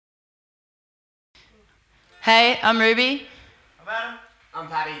Hey, I'm Ruby. I'm Adam. I'm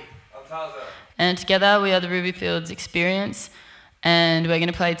Paddy. I'm Taza. And together we are the Ruby Fields Experience. And we're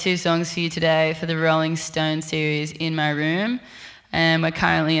going to play 2 songs for you today for the Rolling Stone series, In My Room. And we're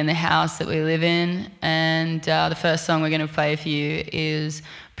currently in the house that we live in. And the first song we're going to play for you is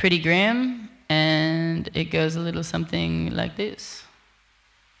Pretty Grim. And it goes a little something like this.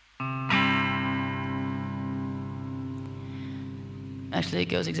 Actually, it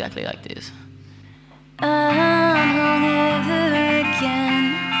goes exactly like this. I'm hungover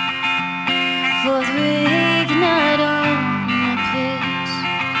again. 4th week night on the piss.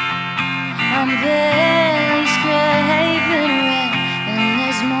 I'm barely scraping rent, and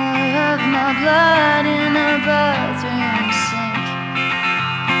there's more of my blood in the bathroom sink.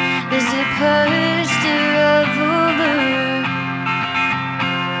 There's a poster of Uluru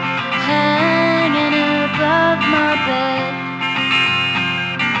hanging above my bed,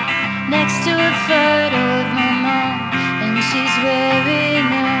 next to a photo of my mom, and she's wearing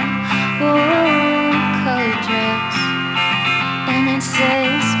a colored dress. And it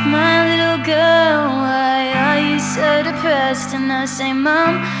says, my little girl, why are you so depressed? And I say,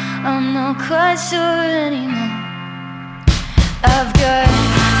 Mom, I'm not quite sure anymore. I've got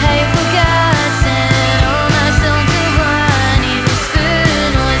hateful guts and all my songs are wine. Even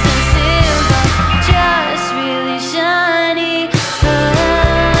spoon wasn't silver, just really shiny.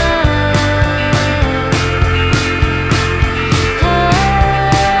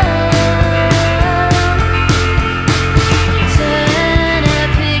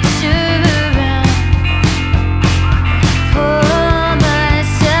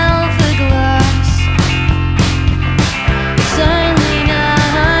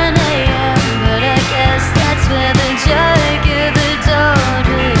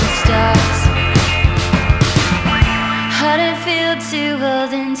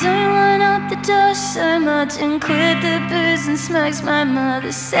 So much and quit the booze and smokes, my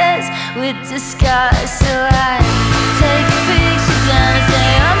mother says with disgust. So I take a picture down and say,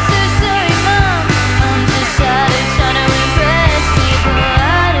 I'm so sorry, Mom, I'm just tired of trying to impress people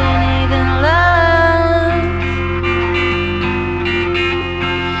I don't even love,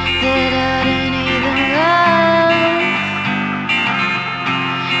 that I don't even love,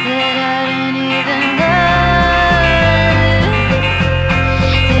 that I don't even love.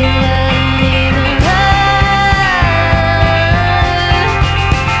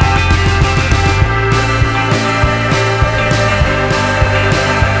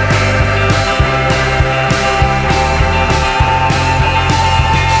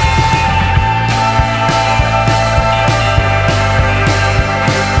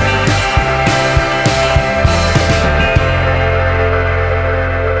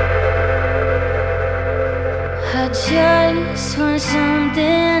 Just want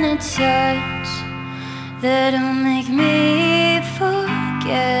something to touch that'll make me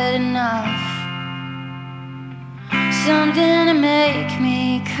forget enough, something to make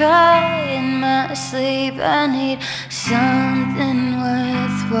me cry in my sleep. I need something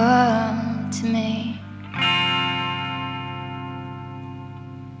worthwhile to me.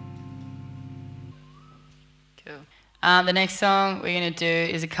 Cool. The next song we're going to do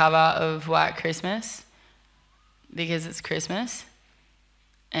is a cover of White Christmas, because it's Christmas.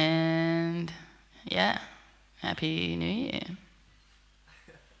 And yeah, Happy New Year.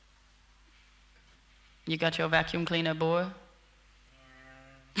 You got your vacuum cleaner, boy?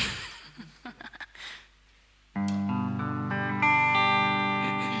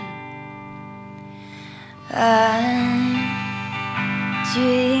 I'm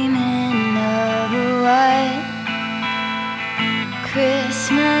dreaming of a white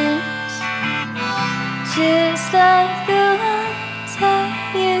Christmas, just like the ones I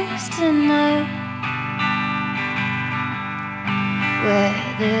used to know, where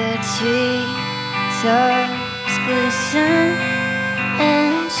the treetops glisten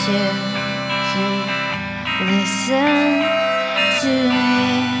and children listen to me,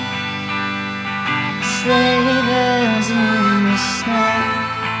 sleigh bells in the snow.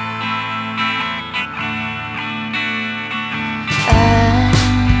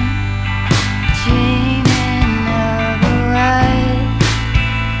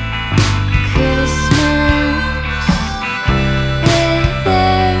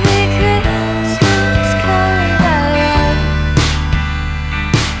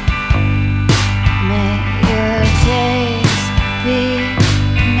 Be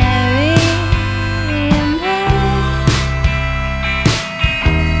merry and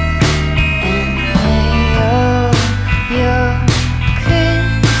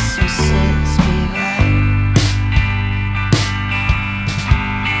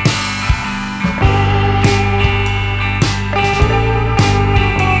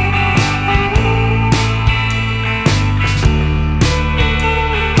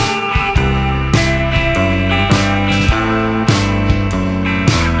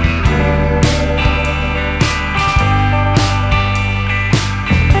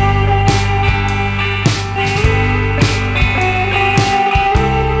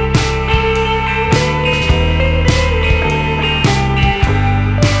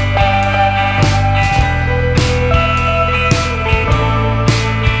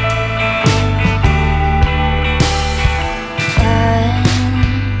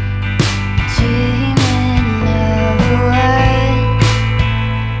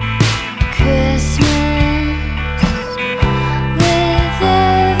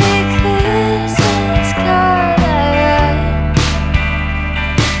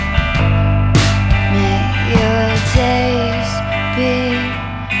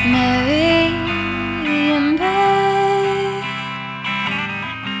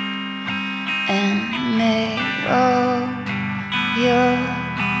your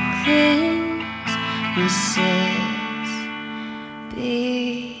Christmases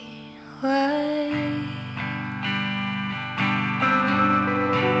be white.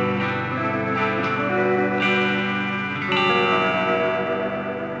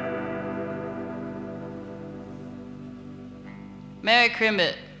 Merry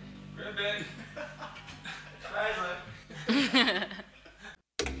Crimbit. Crimbit.